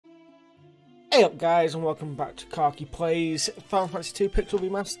Hey up guys, and welcome back to Karki Plays Final Fantasy 2 Pixel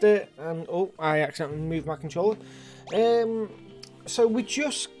Remaster. And oh, I accidentally moved my controller. So we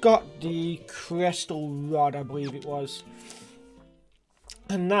just got the crystal rod, I believe it was.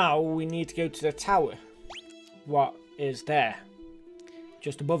 And now we need to go to the tower. What is there?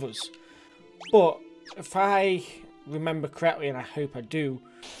 Just above us. But if I remember correctly, and I hope I do,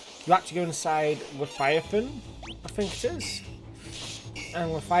 you actually go inside Leviathan, I think it is.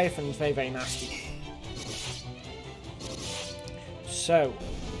 And Leviathan is very, very nasty. So,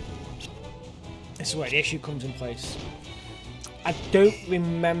 this is where the issue comes in place. I don't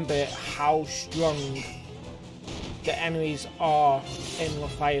remember how strong the enemies are in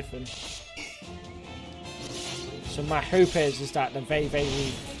Leviathan. So my hope is that they're very, very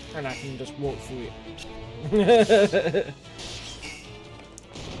weak and I can just walk through it.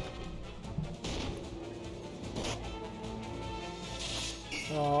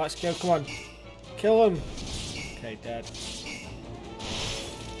 Oh, let's go, come on. Kill him. Okay, dead.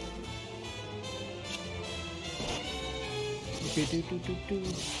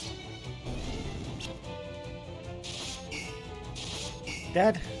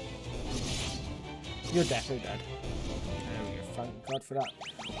 Dead? You're definitely dead. There we go, thank God for that.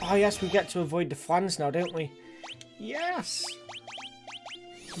 Oh yes, we get to avoid the flans now, don't we? Yes!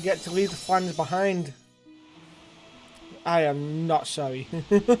 We get to leave the flans behind. I am not sorry. So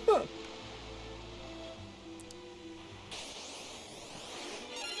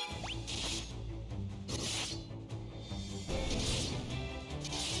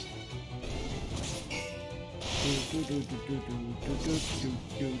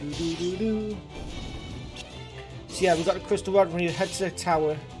yeah, we got the crystal rod. We need to head to the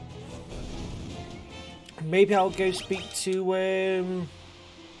tower. Maybe I'll go speak to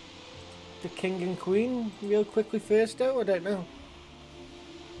the king and queen real quickly first though, I don't know.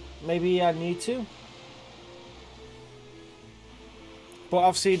 Maybe I need to. But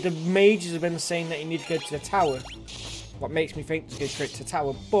obviously the mages have been saying that you need to go to the tower. What makes me think to go straight to the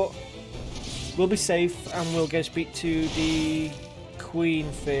tower, but we'll be safe and we'll go speak to the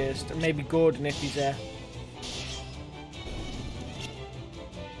queen first. And maybe Gordon if he's there.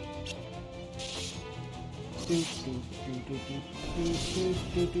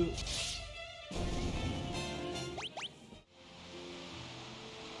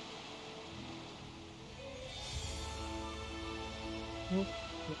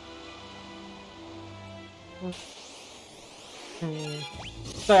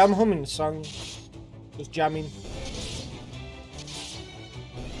 Sorry, I'm humming the song, just jamming.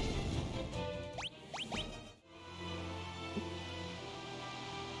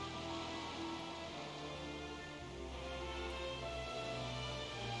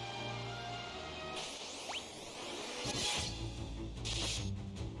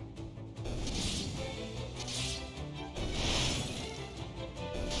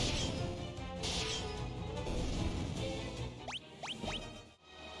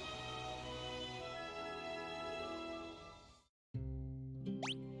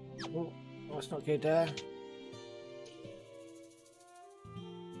 Oh, let's not go there.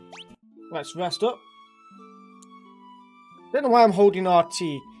 Let's rest up. Don't know why I'm holding RT.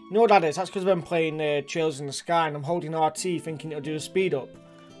 You know what that is? That's because I've been playing Trails in the Sky and I'm holding RT thinking it'll do a speed up.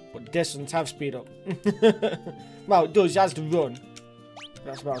 But this doesn't have speed up. Well, it does, it has to run.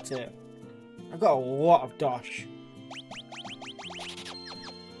 That's about it. I've got a lot of dash.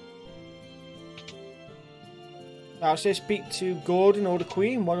 I'll say speak to Gordon or the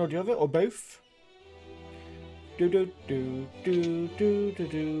Queen, one or the other, or both. Do do do do do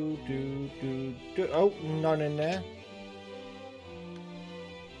do do do do. Oh, none in there.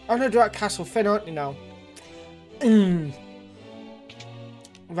 Oh no, they're at Castle Finn, aren't they now?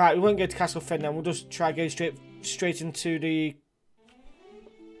 Right, we won't go to Castle Finn then. We'll just try go straight into the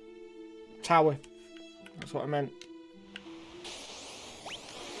tower. That's what I meant.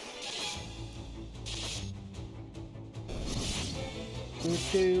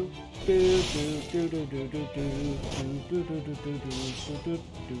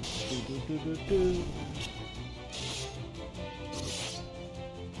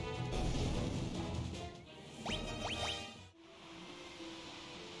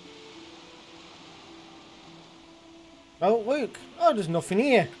 Oh, look. Oh, there's nothing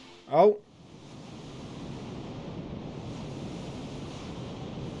here. Oh.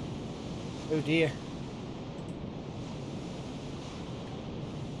 Oh dear.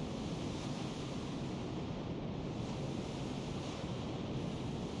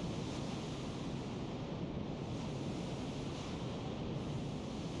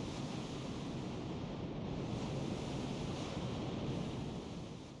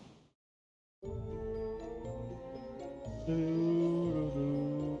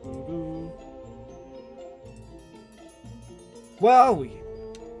 Where are we?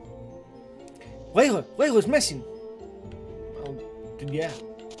 Layla's missing. Oh, yeah.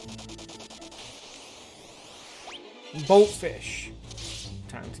 Boltfish.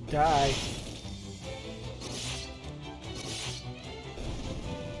 Time to die.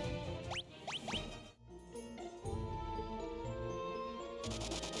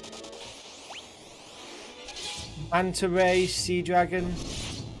 Manta ray, sea dragon.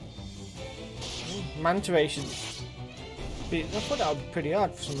 Manta ray should be. I thought that would be pretty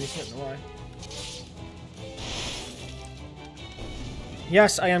hard for some reason. I don't know why.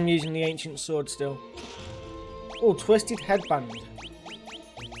 Yes, I am using the ancient sword still. Oh, twisted headband.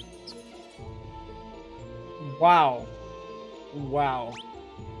 Wow. Wow.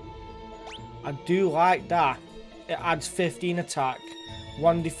 I do like that. It adds 15 attack,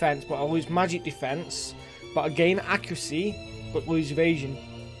 1 defense, but I lose magic defense. But I gain accuracy, but lose evasion.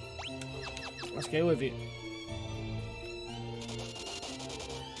 Let's go with it.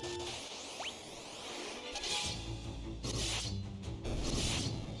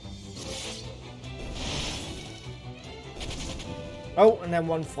 Oh, and then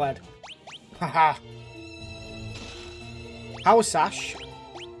 1 fled. Haha. Power sash.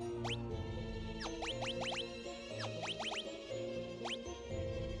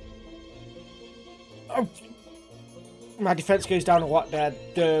 Oh. My defense goes down a lot there,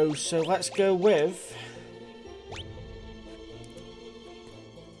 though. So let's go with.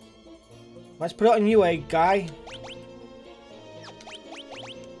 Let's put it on you, guy.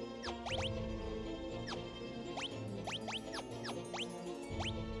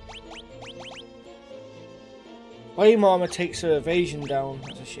 Flame armor takes her evasion down.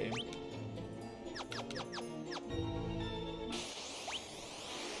 That's a shame.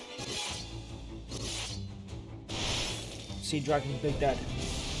 Sea dragon, big dead.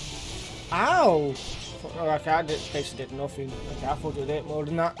 Ow! Oh, okay, I basically did nothing. Okay, I thought it did more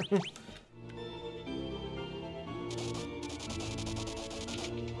than that.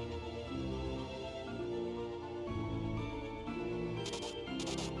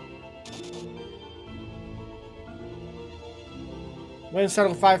 We're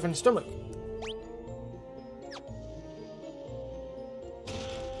inside of 5 in the stomach.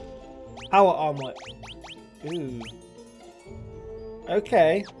 Power armlet. Ooh.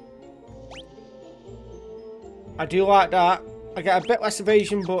 Okay. I do like that. I get a bit less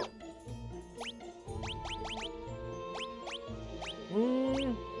evasion, but...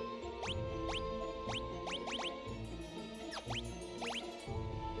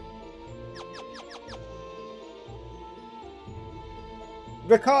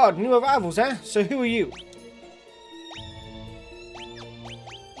 Ricard, new arrivals, eh? So who are you?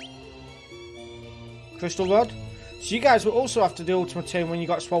 Crystal Rod? So you guys will also have to do Ultimate Tome when you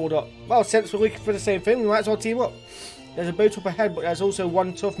got swallowed up. Well, since we're looking for the same thing, we might as well team up. There's a boat up ahead, but there's also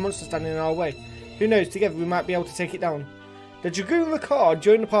one tough monster standing in our way. Who knows, together we might be able to take it down. The Dragoon Ricard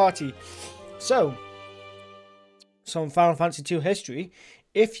joined the party. So, some Final Fantasy II history.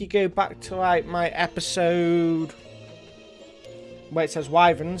 If you go back to like my episode... where it says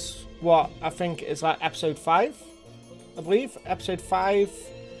Wyverns, what I think is like episode 5, I believe. Episode 5,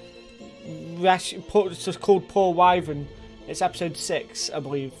 it's just called Poor Wyvern. It's episode 6, I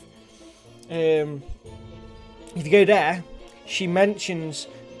believe. If you go there, she mentions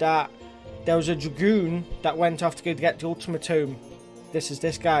that there was a Dragoon that went off to go to get the Ultimate Tome. This is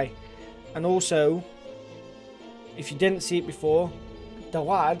this guy. And also, if you didn't see it before, the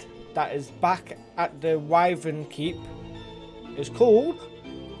lad that is back at the Wyvern Keep is called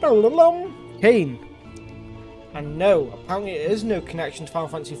Kane. And no, apparently it is no connection to Final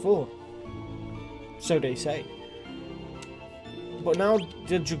Fantasy IV. So they say. But now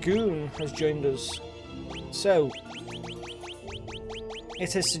the Dragoon has joined us. So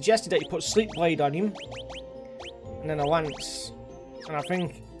it is suggested that you put Sleep Blade on him and then a lance. And I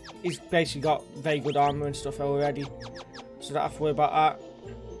think he's basically got very good armor and stuff already. So don't have to worry about that.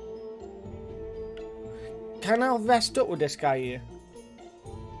 Can I rest up with this guy here?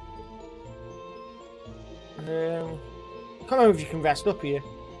 I can't remember if you can rest up here.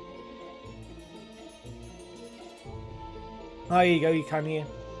 Oh, here you go, you can here.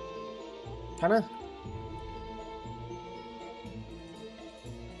 Can I?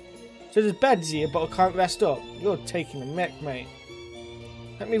 So there's beds here, but I can't rest up. You're taking a mick, mate.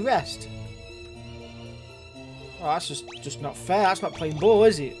 Let me rest. Oh, that's just not fair. That's not playing ball,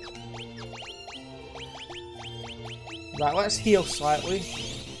 is it? Right, let's heal slightly.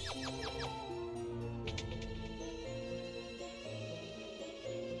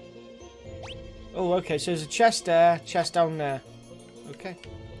 Oh, okay, so there's a chest there, chest down there. Okay.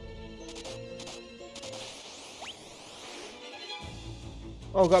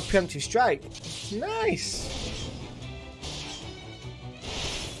 Oh, got a preemptive strike. Nice!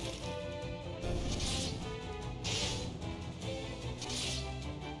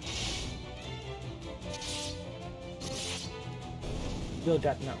 You're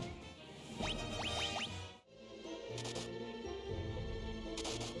dead now.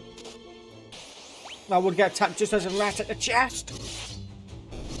 I would get attacked just as a rat at the chest.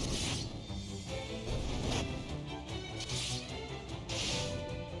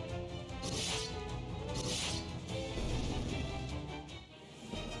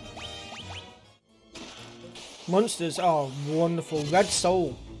 Monsters are wonderful. Red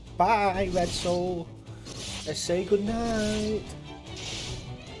Soul. Bye, Red Soul. Let's say goodnight.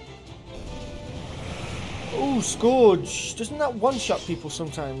 Oh, Scourge. Doesn't that one-shot people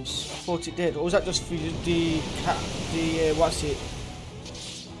sometimes? I thought it did. Or was that just for the what's it?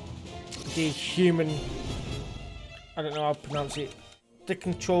 The human... I don't know how to pronounce it. The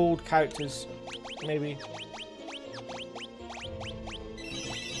controlled characters, maybe.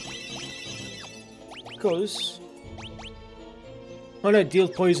 Because... Oh no, it deals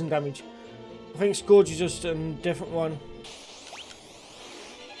poison damage. I think Scourge is just a different one.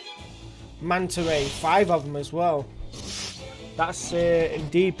 Manta Ray, 5 of them as well. That's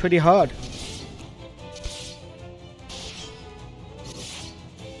indeed pretty hard.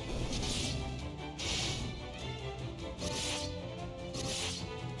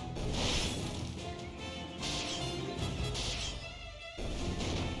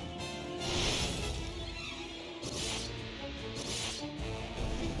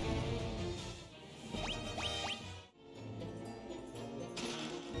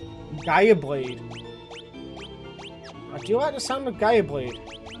 Gaia Blade. I do like the sound of Gaia Blade.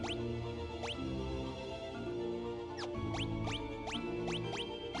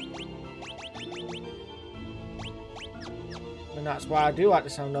 And that's why I do like the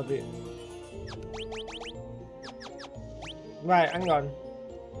sound of it. Right, hang on.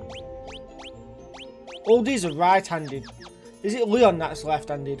 All these are right-handed. Is it Leon that's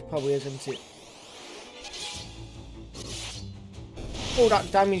left-handed? Probably isn't it? Oh,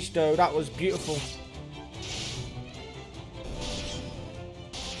 that damage though, that was beautiful.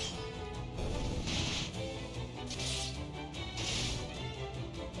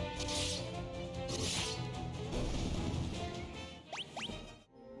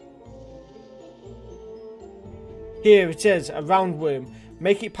 Here it is, a roundworm.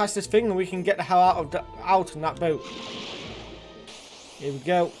 Make it past this thing and we can get the hell out of out on that boat. Here we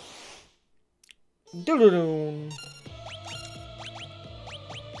go. Doo-doo-doo.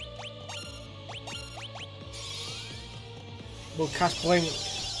 We'll cast Blink.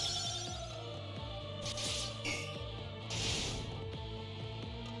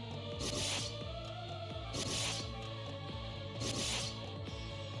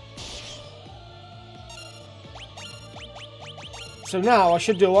 So now I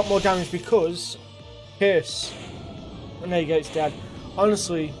should do a lot more damage because Pierce. And there you go, it's dead.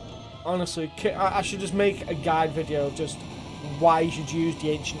 Honestly, I should just make a guide video of just why you should use the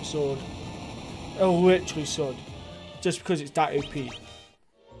Ancient Sword. I literally should. Just because it's that OP.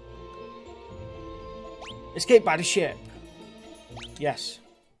 Escape by the ship. Yes.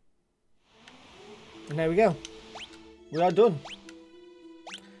 And there we go. We are done.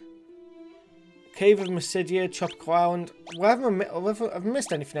 Cave of Mysidia, Tropical Island. I've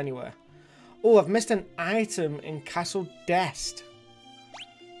missed anything anywhere. Oh, I've missed an item in Castle Dest.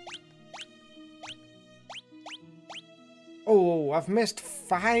 Oh, I've missed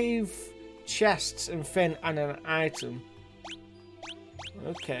 5 chests in Finn and an item.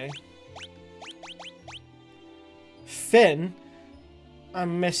 Okay. Finn,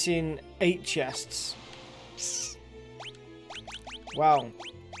 I'm missing 8 chests. Wow.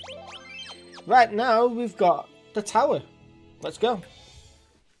 Right now we've got the tower. Let's go.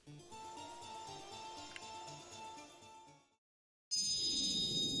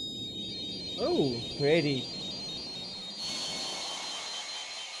 Oh, ready.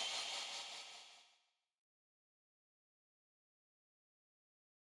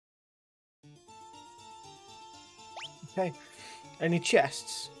 Okay, any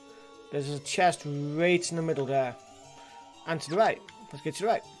chests? There's a chest right in the middle there. And to the right. Let's get to the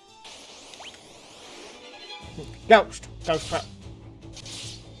right. Ghost! Ghost trap.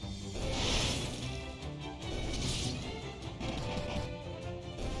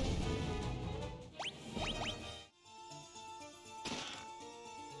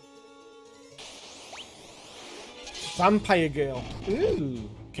 Vampire girl. Ooh,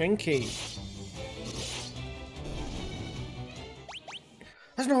 kinky.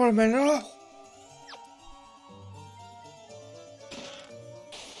 That's not what I meant at all.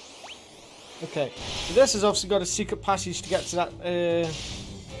 Okay, so this has obviously got a secret passage to get to that,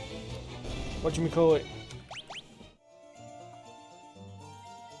 what do we call it?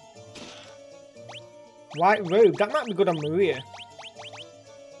 White robe, that might be good on Maria.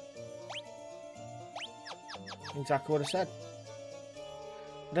 Exactly what I said.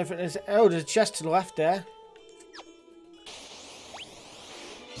 I don't think there's, oh, there's a chest to the left there.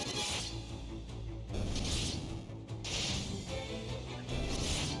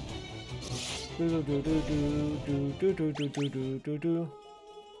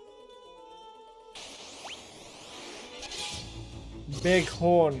 Big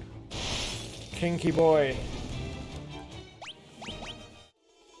horn. Kinky boy.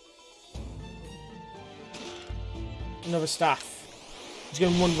 Another staff. He's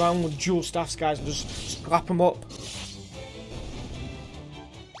going to run around with dual staffs, guys, and just slap them up.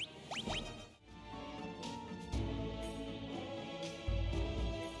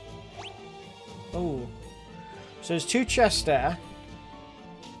 Oh. So there's two chests there.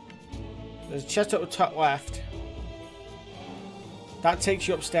 There's a chest up the top left. That takes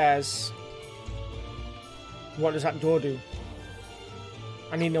you upstairs. What does that door do?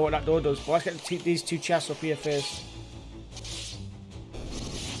 I need to know what that door does. But let's get these two chests up here first.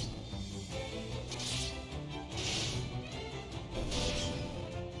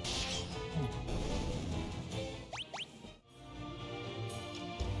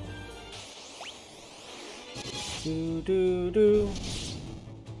 Do do do.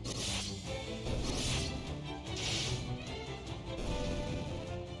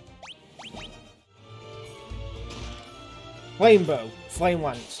 Rainbow, flame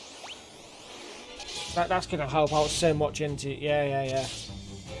lance. That's gonna help out so much into it. Yeah.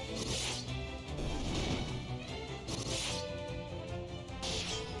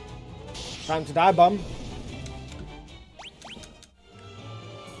 Time to die, bomb.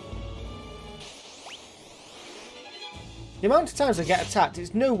 The amount of times I get attacked,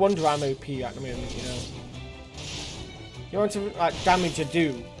 it's no wonder I'm OP at the moment, you know. The amount of like damage I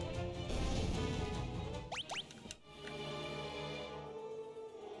do.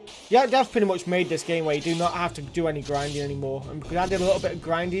 Yeah, they've pretty much made this game where you do not have to do any grinding anymore. And because I did a little bit of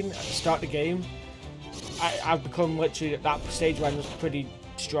grinding at the start of the game, I've become literally at that stage where I'm pretty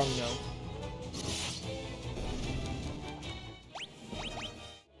strong now.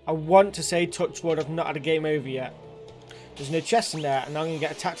 I want to say touch wood, I've not had a game over yet. There's no chest in there, and I'm going to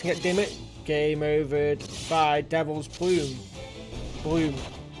get attacked and get dimmed. Game overed by Devil's Plume. Bloom.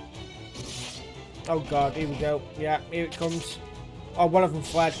 Oh god, here we go. Yeah, here it comes. Oh, one of them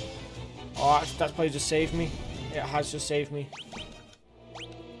fled. Oh, that's probably just saved me. It has just saved me.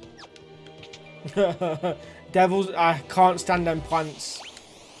 Devils, I can't stand them plants.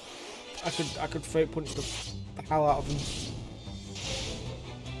 I could throat punch the hell out of them.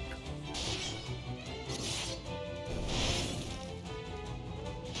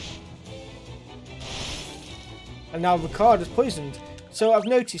 And now the card is poisoned. So I've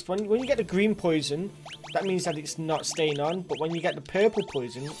noticed when you get the green poison, that means that it's not staying on. But when you get the purple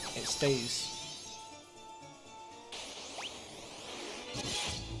poison, it stays.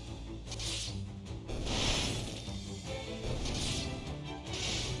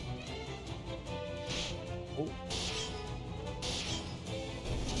 Oh.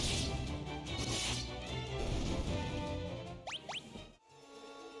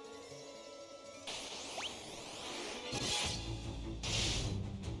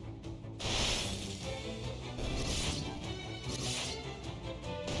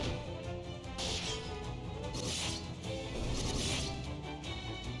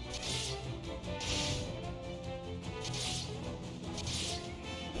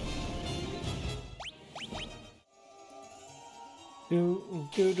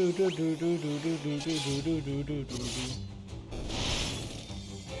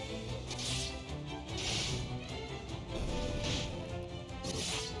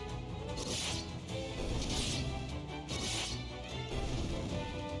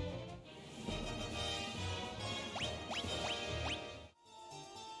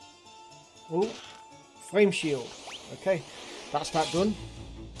 Oh, flame shield. Okay, that's that done.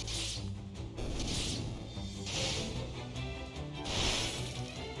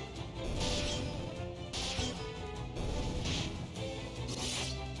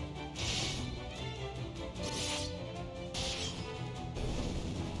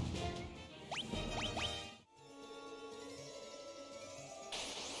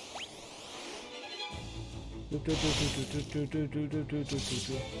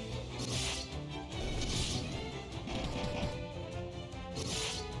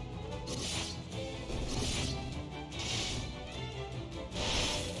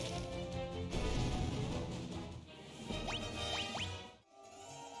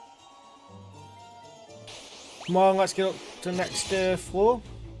 Come on, let's get up to the next floor.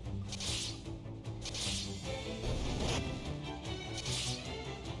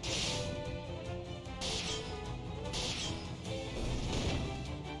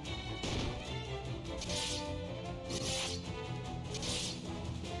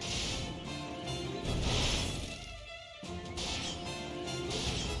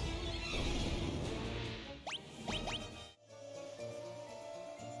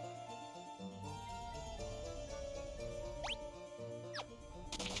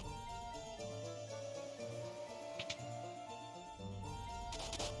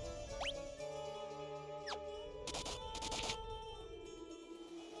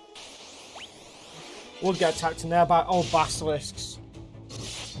 We'll get attacked in there by old basilisks.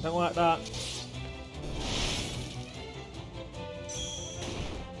 I don't like that.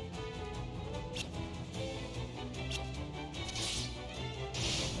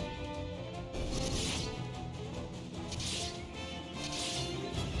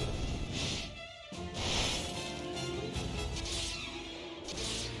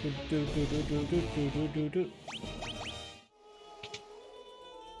 Do.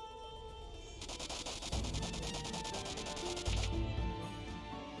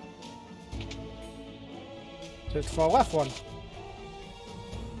 So it's for left one.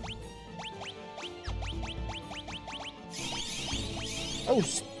 Oh,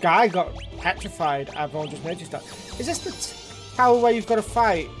 Sky got petrified. I've only just noticed that. Is this the tower where you've got to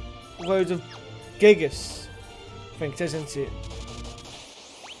fight loads of Gigas? I think it is, isn't it?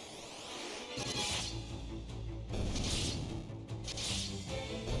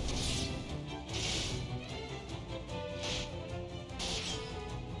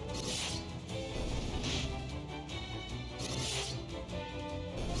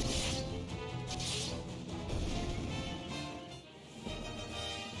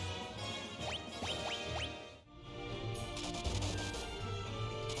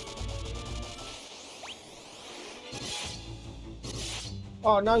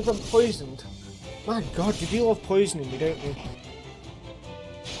 Oh, now you've been poisoned. My god, you do love poisoning me, don't you?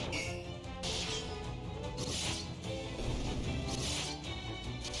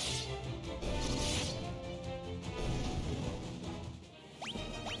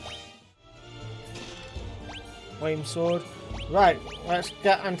 Flame sword. Right, let's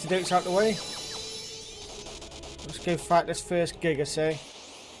get antidotes out the way. Let's go fight this first Giga, say.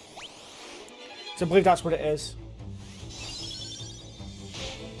 So I believe that's what it is.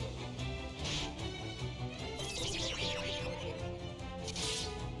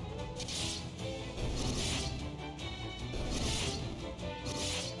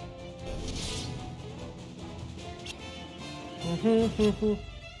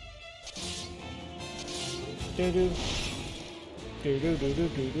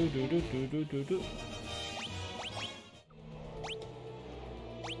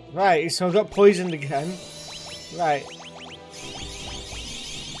 Right, so I got poisoned again. Right.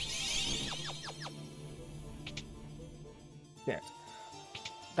 Yeah.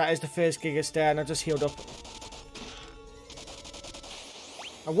 That is the first Giga Stair, and I just healed up.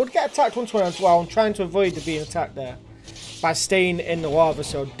 I would get attacked once when as well. I'm trying to avoid being attacked there by staying in the lava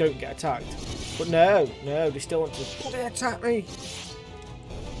so I don't get attacked. But no, they still want to attack me.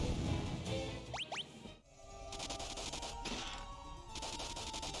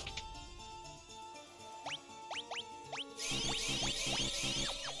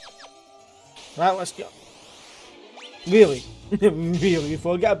 Right, let's go. Really, really,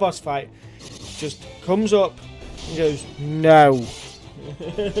 before I get a boss fight, just comes up and goes, no.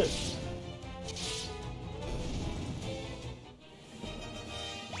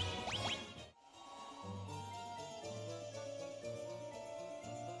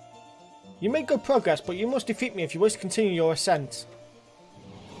 You make good progress, but you must defeat me if you wish to continue your ascent.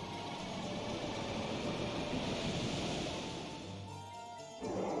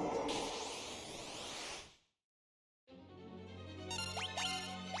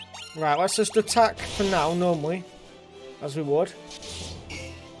 Right, let's just attack for now, normally, as we would.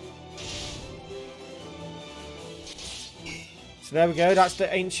 So there we go, that's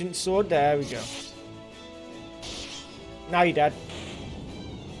the ancient sword, there we go. Now you're dead.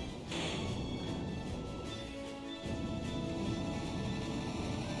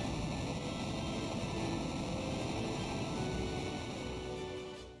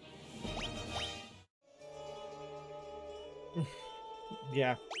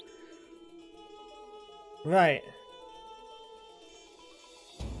 Yeah. Right.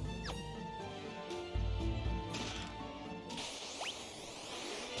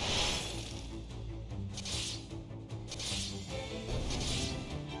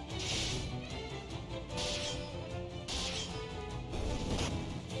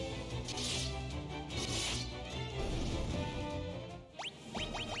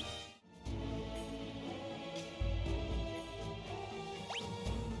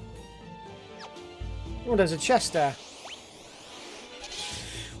 Oh, there's a chest there.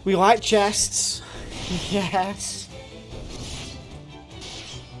 We like chests. Yes.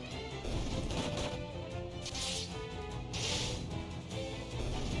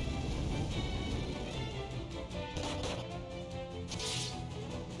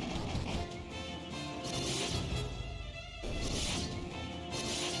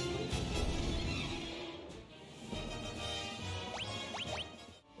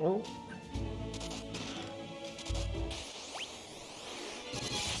 Oh.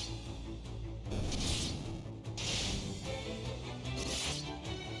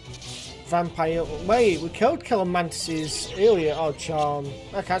 Vampire. Wait, we killed killer mantises earlier. Oh, charm.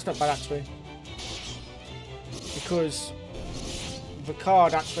 Okay, that's not bad actually. Because the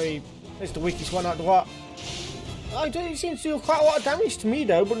card actually is the weakest one out of the lot. Oh, it seems to do quite a lot of damage to me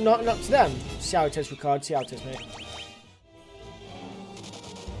though, but not to them. See how it is, Ricard. See how it is, mate.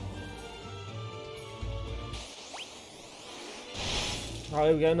 Oh,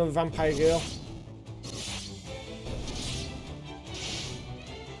 here we go, another vampire girl.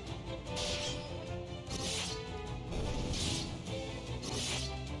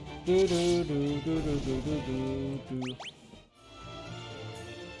 Do do do do do do do do.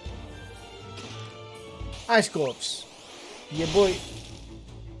 Ice gloves. Yeah, boy.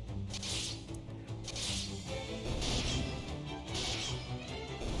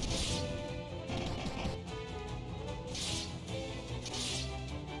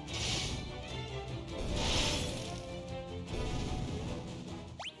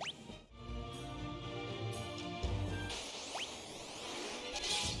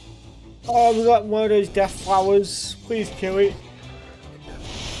 Oh, we got one of those death flowers. Please kill it.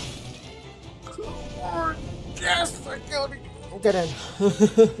 Come on. Yes, I killed it. Get in.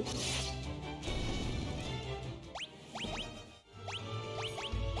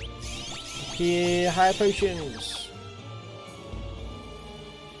 Here, higher potions.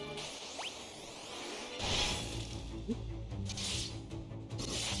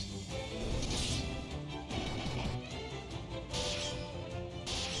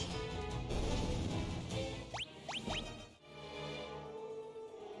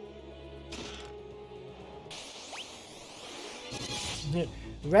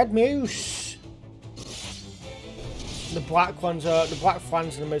 Red moose. The black flanks are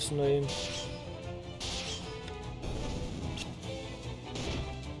the most annoying.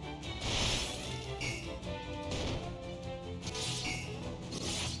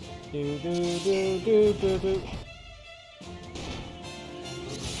 Do do do do do do.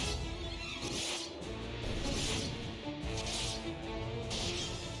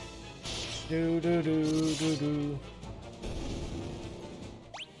 Do do do do do.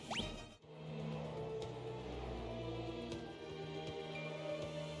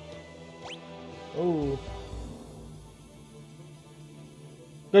 Oh.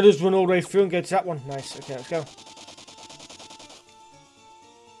 Let us run all the way through and get to that one. Nice. Okay, let's go.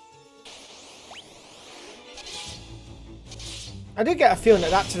 I did get a feeling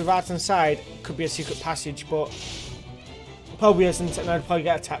that to the right hand side could be a secret passage, but probably isn't, and I'd probably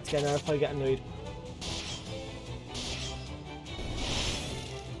get attacked again, and I'd probably get annoyed.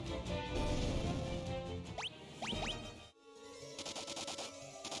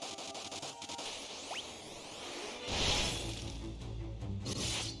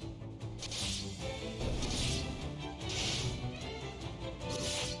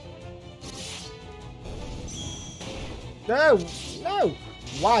 No! No!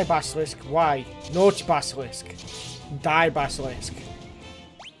 Why, Basilisk? Why? Naughty Basilisk. Die, Basilisk.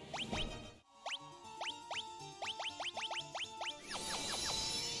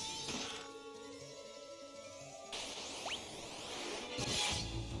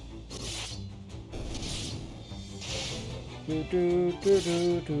 Do do do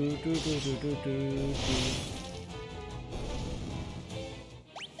do do do do do do do.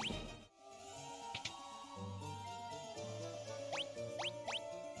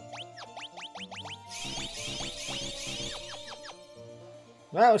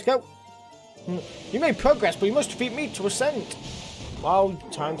 Right, let's go. You made progress, but you must defeat me to ascend. Well,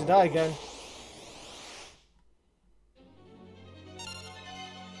 time to die again.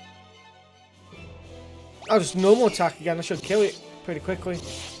 Oh, just normal attack again. I should kill it pretty quickly.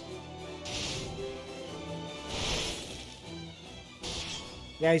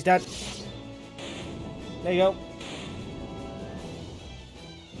 Yeah, he's dead. There you go.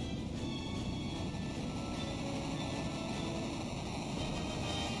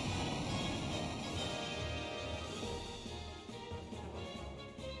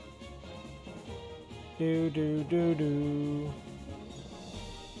 Do do do do.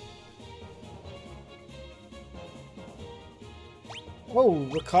 Oh,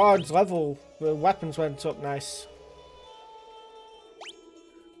 the card's level. The weapons went up, nice.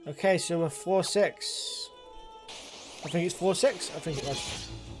 Okay, so we're floor 6. I think it's floor 6. I think it was.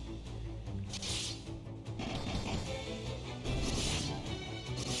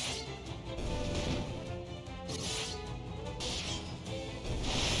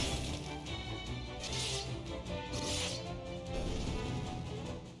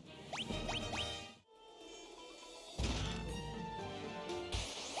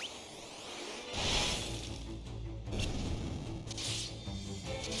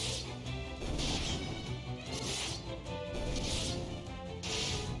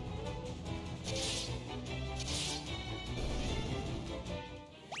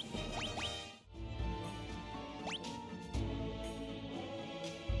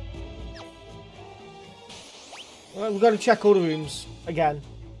 Well, we've got to check all the rooms again.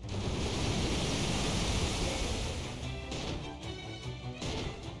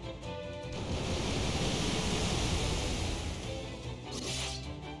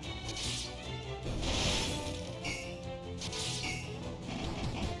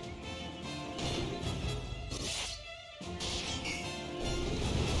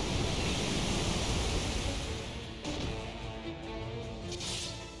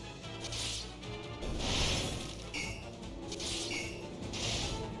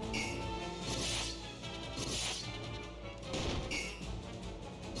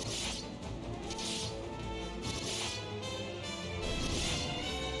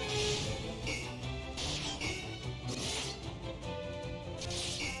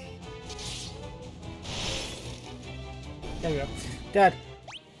 There we go. Dead.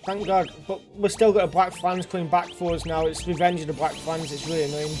 Thank God. But we've still got a Black Flans coming back for us now. It's Revenge of the Black Flans. It's really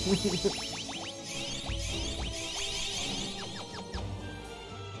annoying.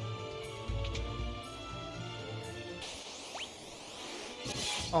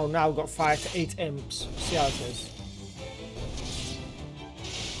 Oh, now we've got 5 to 8 imps. See how it is.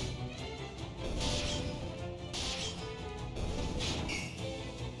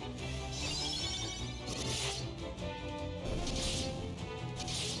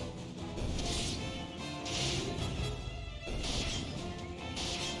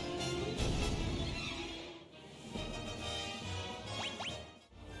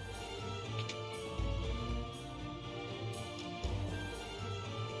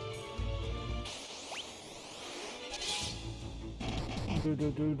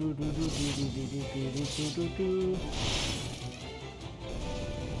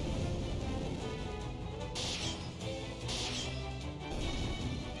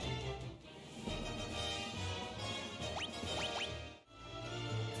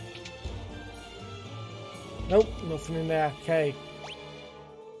 Nope, nothing in there. Okay.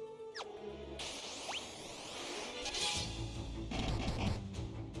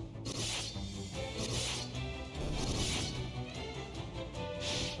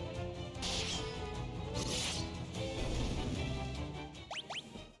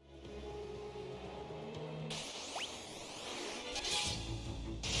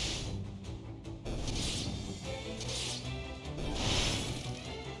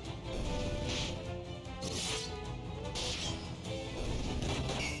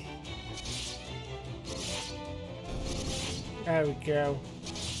 There we go.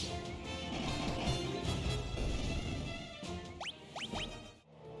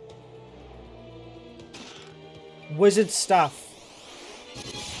 Wizard staff.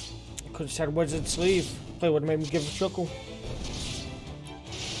 I could have said wizard sleeve. Play would have made me give a chuckle.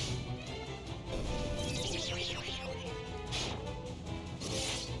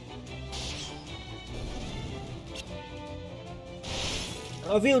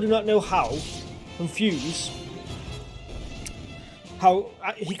 I really do not know how confuse. How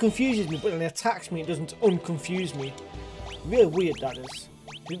he confuses me, but when he attacks me, it doesn't unconfuse me. Really weird that is.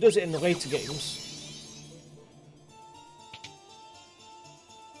 He does it in the later games.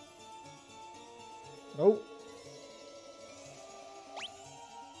 Oh.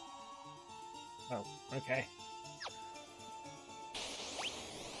 Oh, okay.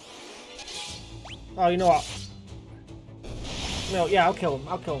 Oh, you know what? No, yeah, I'll kill him.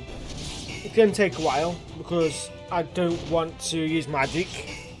 I'll kill him. It's going to take a while because I don't want to use magic.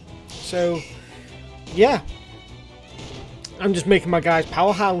 So, yeah. I'm just making my guys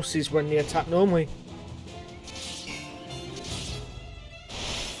powerhouses when they attack normally.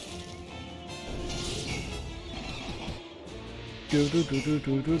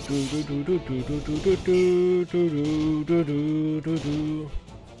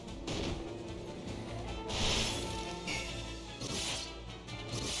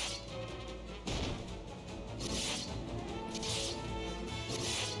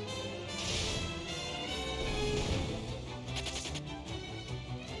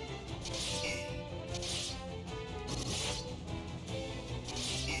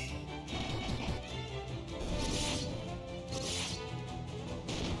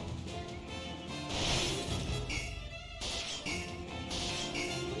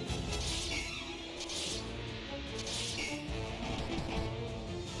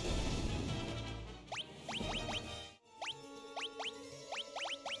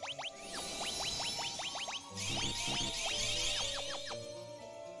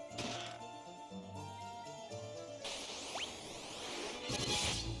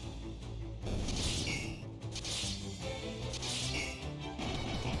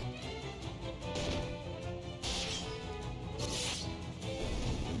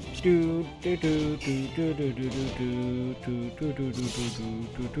 do do do do do do do do do do do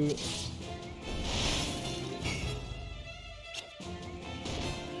do do.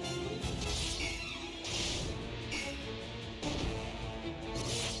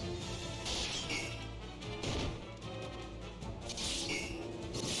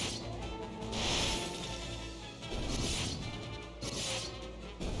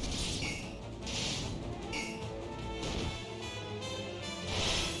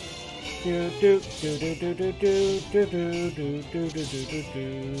 Do do do do do do do do do do do do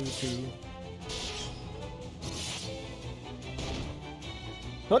do do.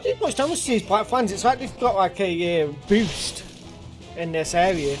 Not too much damage to these black fans. It's like they've got like a boost in this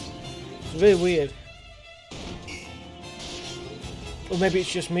area. It's really weird. Or maybe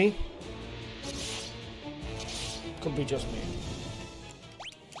it's just me. Could be just me.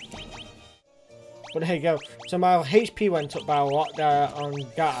 But there you go. So my HP went up by a lot there on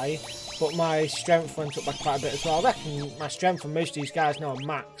Guy. But my strength went up by quite a bit as well. I reckon my strength for most of these guys now are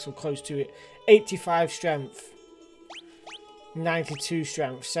max or close to it. 85 strength. 92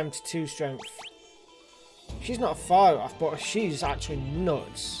 strength. 72 strength. She's not far off, but she's actually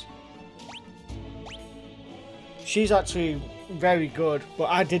nuts. She's actually very good,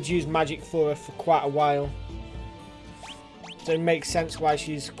 but I did use magic for her for quite a while. So it makes sense why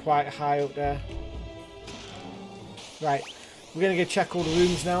she's quite high up there. Right, we're going to go check all the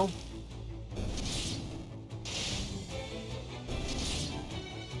rooms now.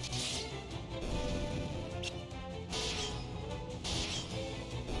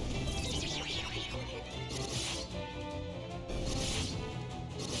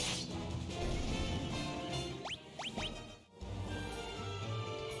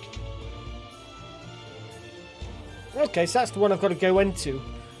 Okay, so that's the one I've got to go into.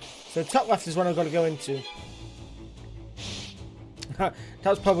 So top left is one I've got to go into. That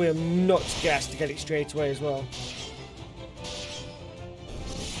was probably a nuts guess to get it straight away as well.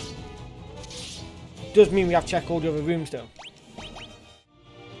 Does mean we have to check all the other rooms though.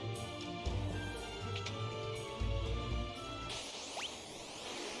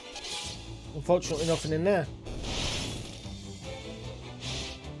 Unfortunately nothing in there.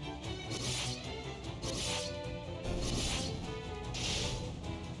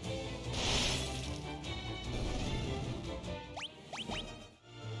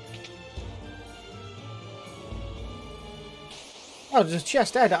 Oh, there's a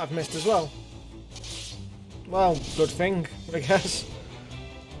chest there that I've missed as well. Well, good thing, I guess.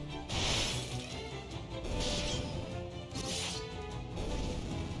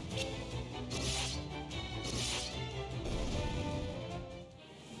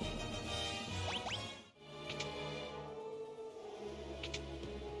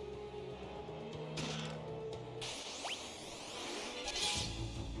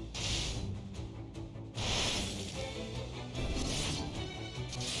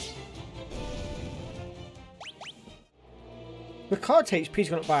 The card's HP's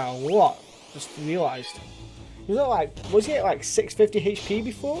gone up by a lot, just realised. He was at like, was he at like 650 HP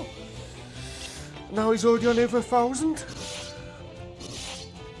before? Now he's already on over 1,000.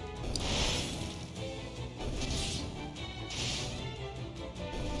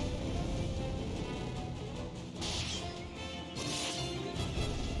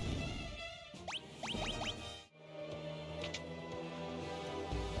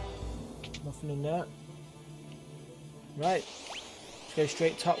 Nothing in there. Right. Go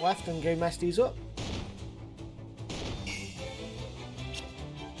straight top left and go mess these up.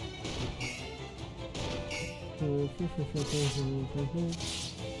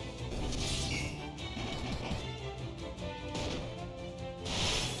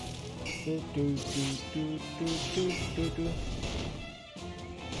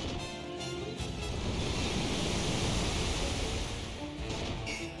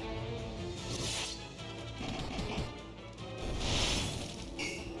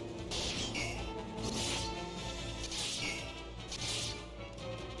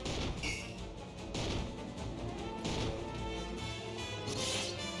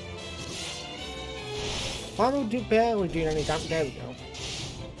 I'm barely doing any damage. There we go.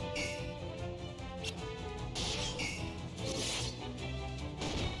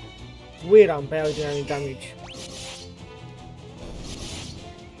 Weird, I'm barely doing any damage.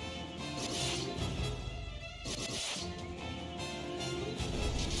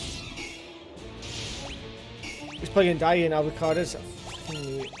 He's probably gonna die in avocados.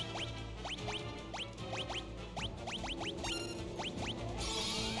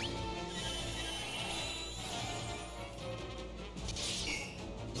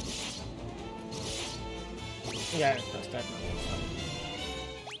 Yeah, that's dead now.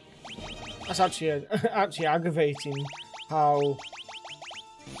 That's actually actually aggravating how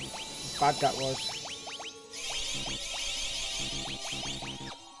bad that was.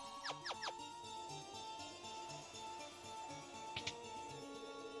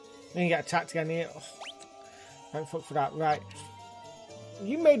 Then you get attacked again here. Oh, thank fuck for that. Right.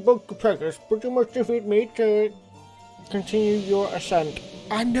 You made good progress, but you must defeat me to continue your ascent.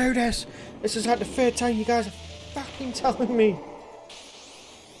 I know this. This is like the third time you guys are fucking telling me.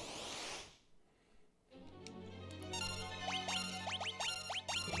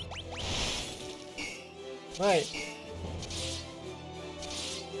 Right.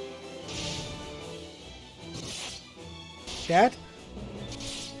 Dead?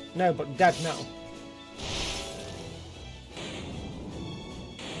 No, but dead now.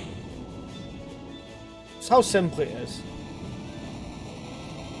 That's how simple it is.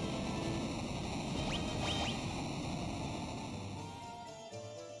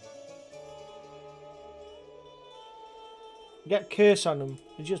 Get curse on them.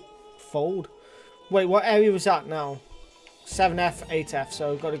 They just fold. Wait, what area was that now? 7F, 8F,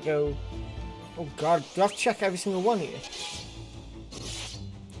 so I've got to go... Oh god, do I have to check every single one here?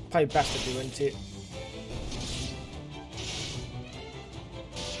 Probably best to do, isn't it?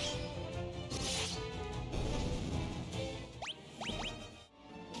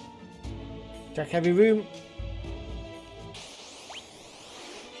 Check every room.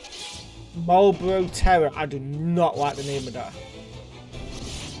 Marlboro Terror. I do not like the name of that.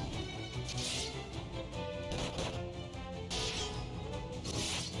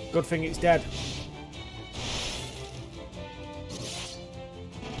 Good thing it's dead.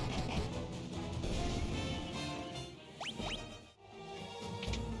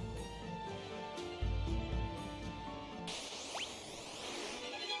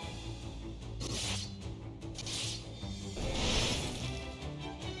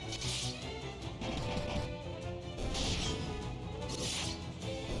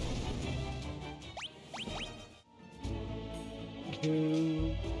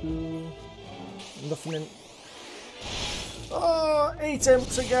 Nothing in. Oh, 8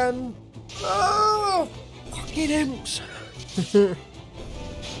 imps again. Oh, fucking imps.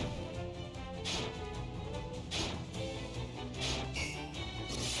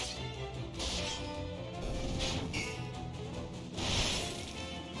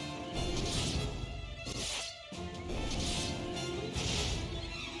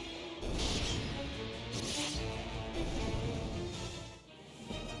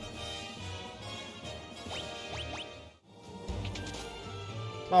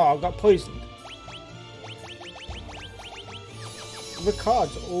 Oh, I got poisoned. The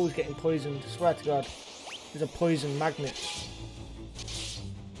cards are always getting poisoned, I swear to God. There's a poison magnet.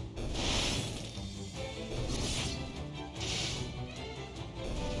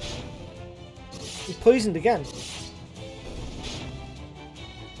 He's poisoned again.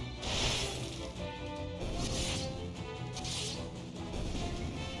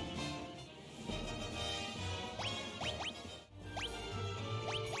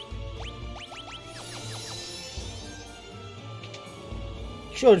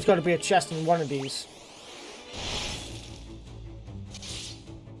 Sure, there's got to be a chest in one of these.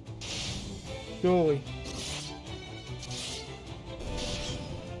 Surely.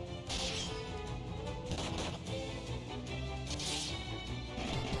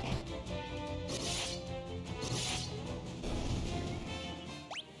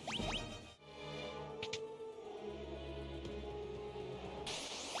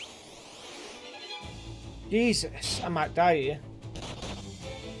 Jesus, I might die here.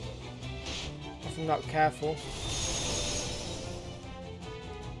 If I'm not careful.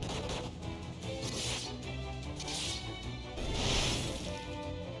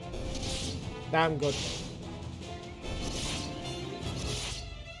 Damn good.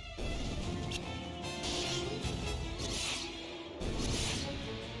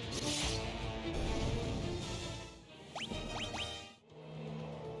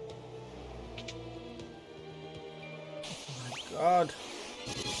 Oh my God.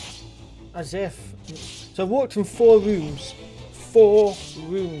 As if. So I've walked in 4 rooms. 4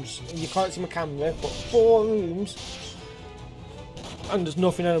 rooms. And you can't see my camera, but 4 rooms. And there's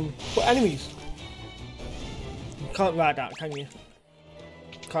nothing in them but enemies. You can't write that, can you?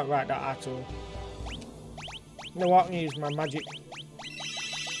 Can't write that at all. You know what? I'm going to use my magic.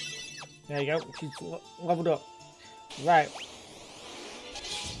 There you go. She's leveled up. Right.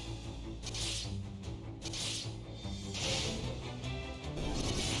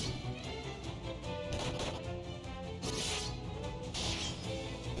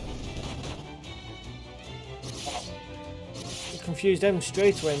 Confused them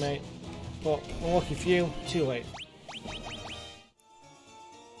straight away, mate. But unlucky for you, too late.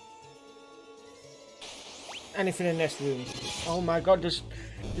 Anything in this room? Oh my god, there's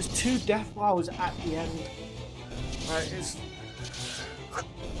 2 death flowers at the end. Right, it's...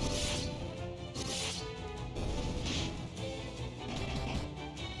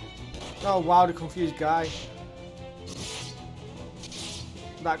 Oh wow, the confused guy.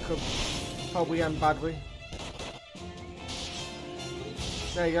 That could probably end badly.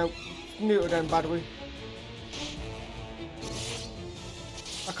 There you go. Knew it would end badly.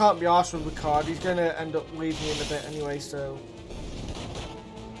 I can't be arsed with Ricard. He's going to end up leaving me in a bit anyway, so...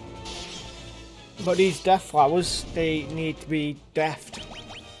 But these death flowers, they need to be deft.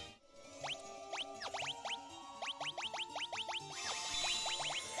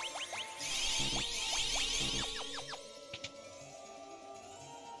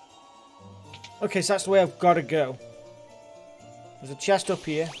 Okay, so that's the way I've got to go. There's a chest up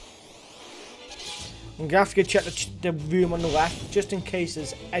here. I'm going to have to go check the room on the left, just in case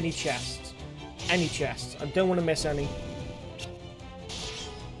there's any chests. Any chests. I don't want to miss any.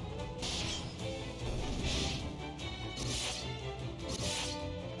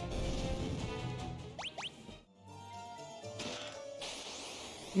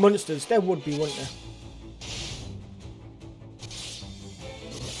 Monsters, there would be, wouldn't there?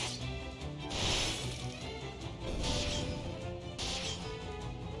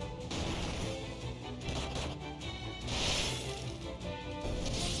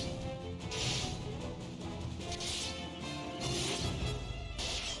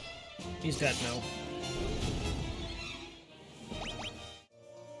 He's dead now.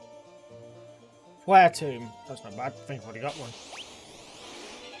 Flare tomb. That's not bad. I think I've already got one.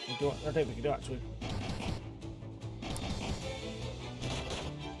 I don't think I do actually.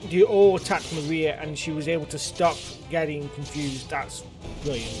 You all attacked from the rear and she was able to stop getting confused. That's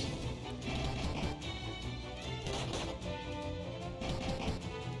brilliant.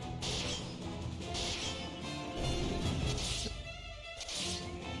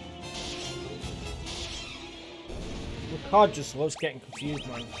 Ricard just loves getting confused,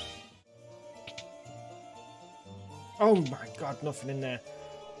 man. Oh my god, nothing in there.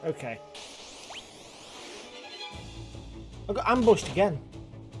 Okay. I got ambushed again.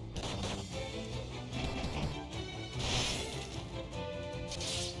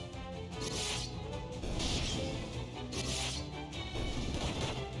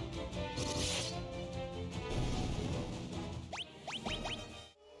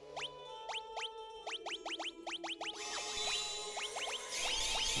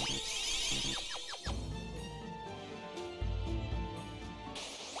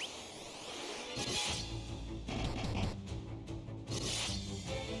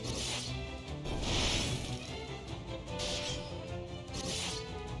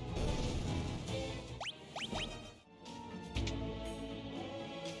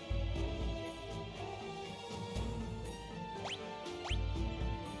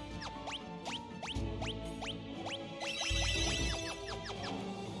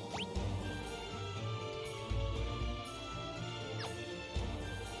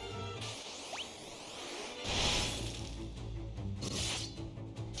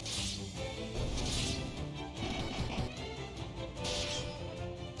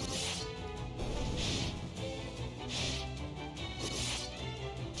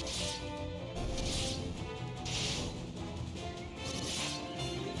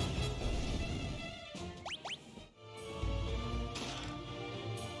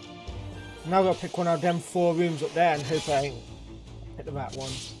 Now I've got to pick one of them 4 rooms up there and hope I hit the right one.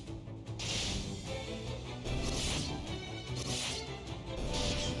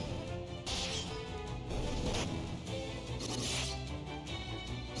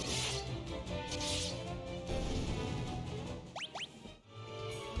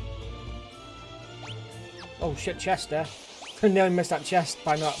 Oh shit, chest there. I nearly missed that chest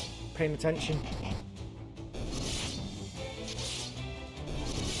by not paying attention.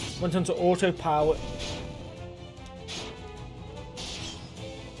 Went onto autopilot.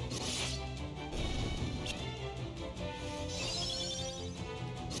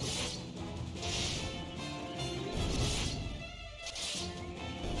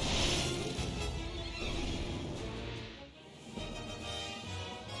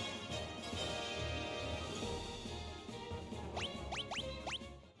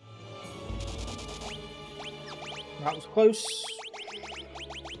 That was close.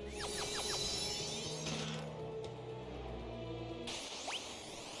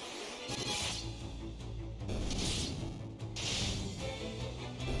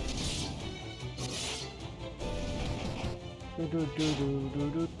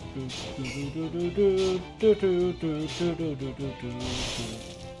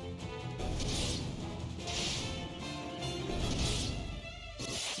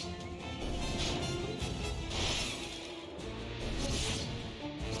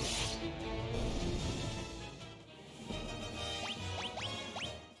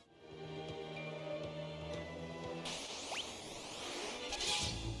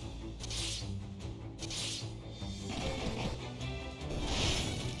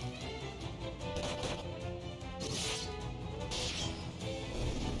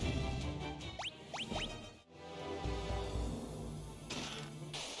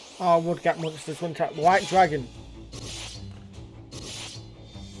 Oh, would get monsters, one tap. White dragon.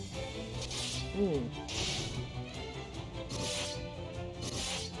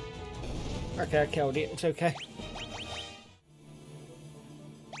 Okay, I killed it. It's okay.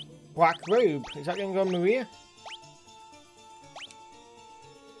 Black robe. Is that going to go on Maria?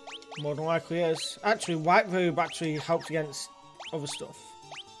 More than likely is. Actually, white robe actually helps against other stuff.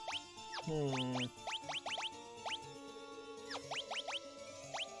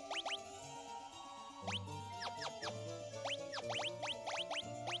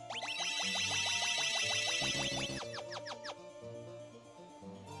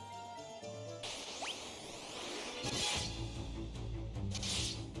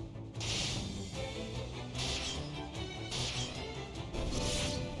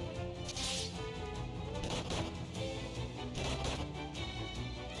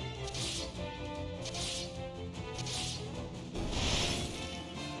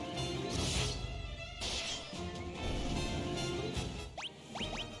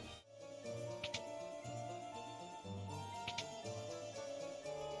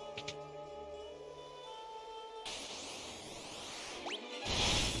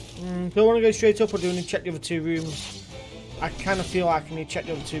 Do I want to go straight up or do I need to check the other two rooms? I kind of feel like I need to check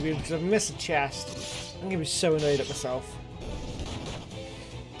the other two rooms because I've missed a chest. I'm going to be so annoyed at myself.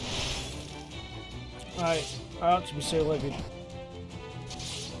 Right, I ought to be so livid.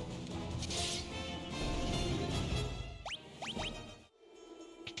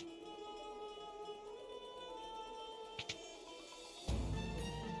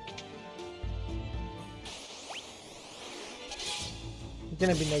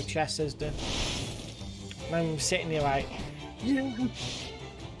 Gonna be no chest, is there? And I'm sitting here like, yeah.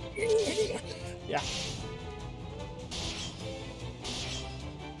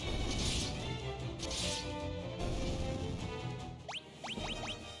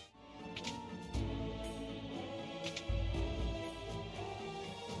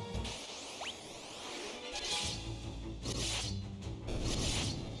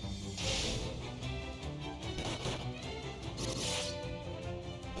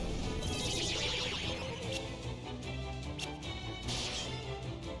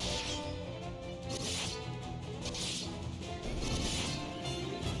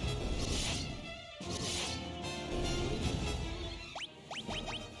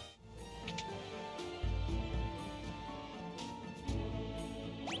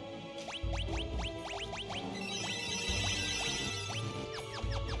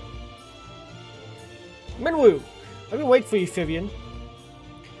 Minwoo! I've been waiting for you, Vivian.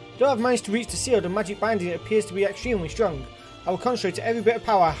 Though I've managed to reach the seal, the magic binding it appears to be extremely strong. I will concentrate every bit of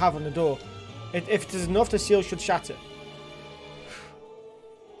power I have on the door. If it is enough, the seal should shatter.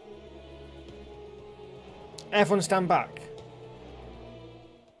 Everyone stand back.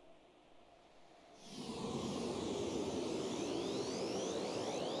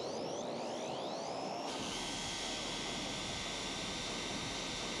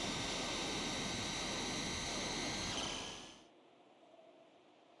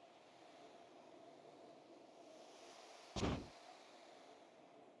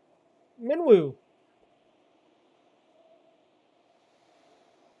 Minwoo!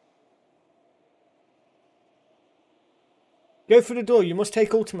 Go through the door, you must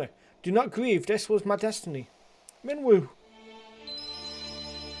take Ultima. Do not grieve, this was my destiny. Minwoo!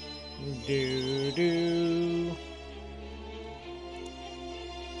 Do.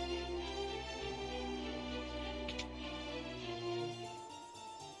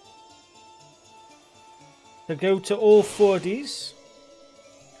 So go to all 4 of these.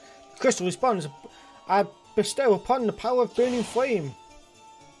 Crystal responds, I bestow upon the power of burning flame.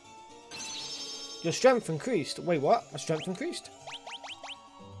 Your strength increased. Wait, what? My strength increased?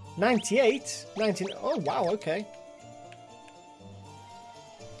 98? 19. Oh, wow, okay.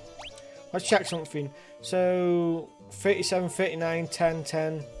 Let's check something. So, 37, 39, 10,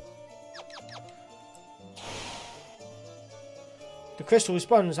 10. The crystal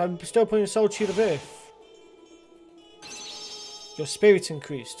responds, I bestow upon your solitude of earth. Your spirit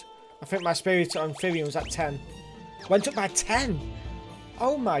increased. I think my spirit on Therion was at 10. Went up by 10!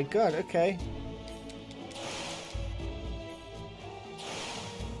 Oh my god, okay.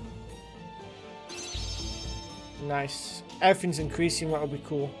 Nice. Everything's increasing, that'll be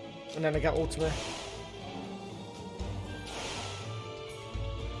cool. And then I get ultimate.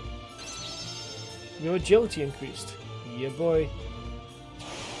 Your agility increased. Yeah, boy.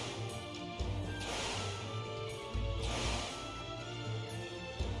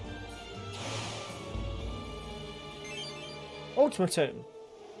 Ultimate Tome.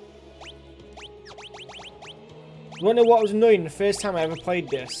 You wanna know what was annoying the first time I ever played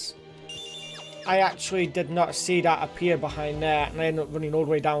this? I actually did not see that appear behind there, and I ended up running all the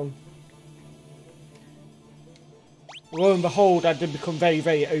way down. Lo and behold, I did become very,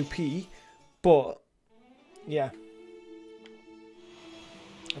 very OP, but yeah.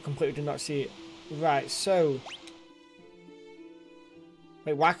 I completely did not see it. Right, so...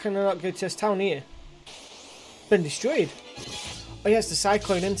 Wait, why can I not go to this town here? Been destroyed. Oh yeah, it's the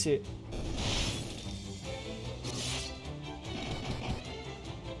cyclone, isn't it?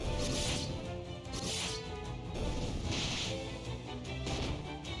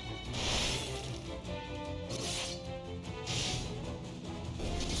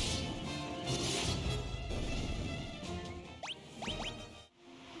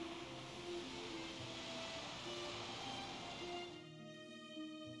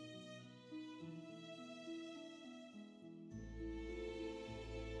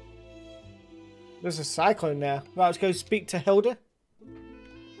 There's a cyclone there. Right, let's go speak to Hilda.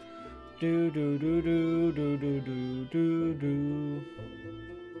 Do do do do do do do do do.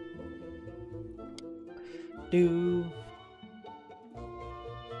 Do.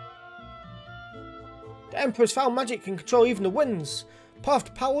 The Emperor's found magic can control even the winds. Path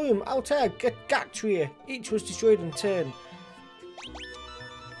to Palum, Altair, Gatria. Each was destroyed in turn.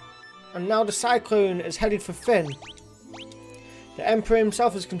 And now the cyclone is headed for Finn. The Emperor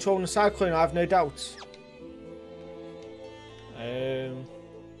himself is controlling the cyclone, I have no doubts. The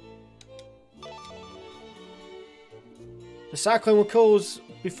cyclone will kill us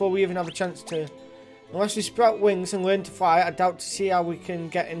before we even have a chance to. Unless we sprout wings and learn to fly, I doubt to see how we can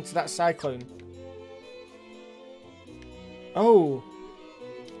get into that cyclone. Oh.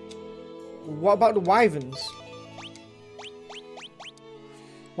 What about the wyverns?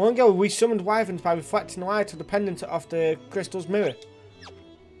 Long ago, we summoned wyverns by reflecting the light of the pendant off the crystal's mirror.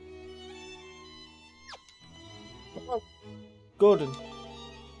 Oh, Gordon.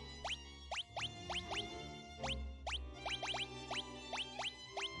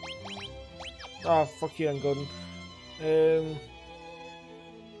 Oh, fuck you then, Gordon. When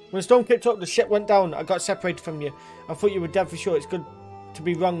the storm kicked up, the ship went down. I got separated from you. I thought you were dead for sure. It's good to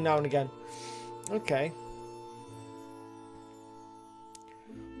be wrong now and again. Okay.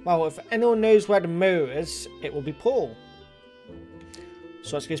 Well, if anyone knows where the mirror is, it will be Paul.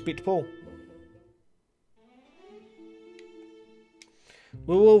 So let's go speak to Paul.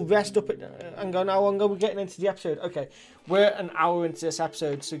 We will rest up at... Hang on, how long are we getting into the episode? Okay, we're an hour into this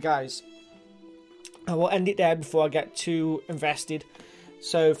episode, so guys, I will end it there before I get too invested.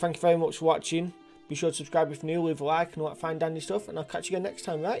 So thank you very much for watching. Be sure to subscribe if you're new, leave a like and all that fine dandy stuff, and I'll catch you again next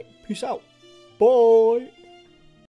time, right? Peace out. Bye.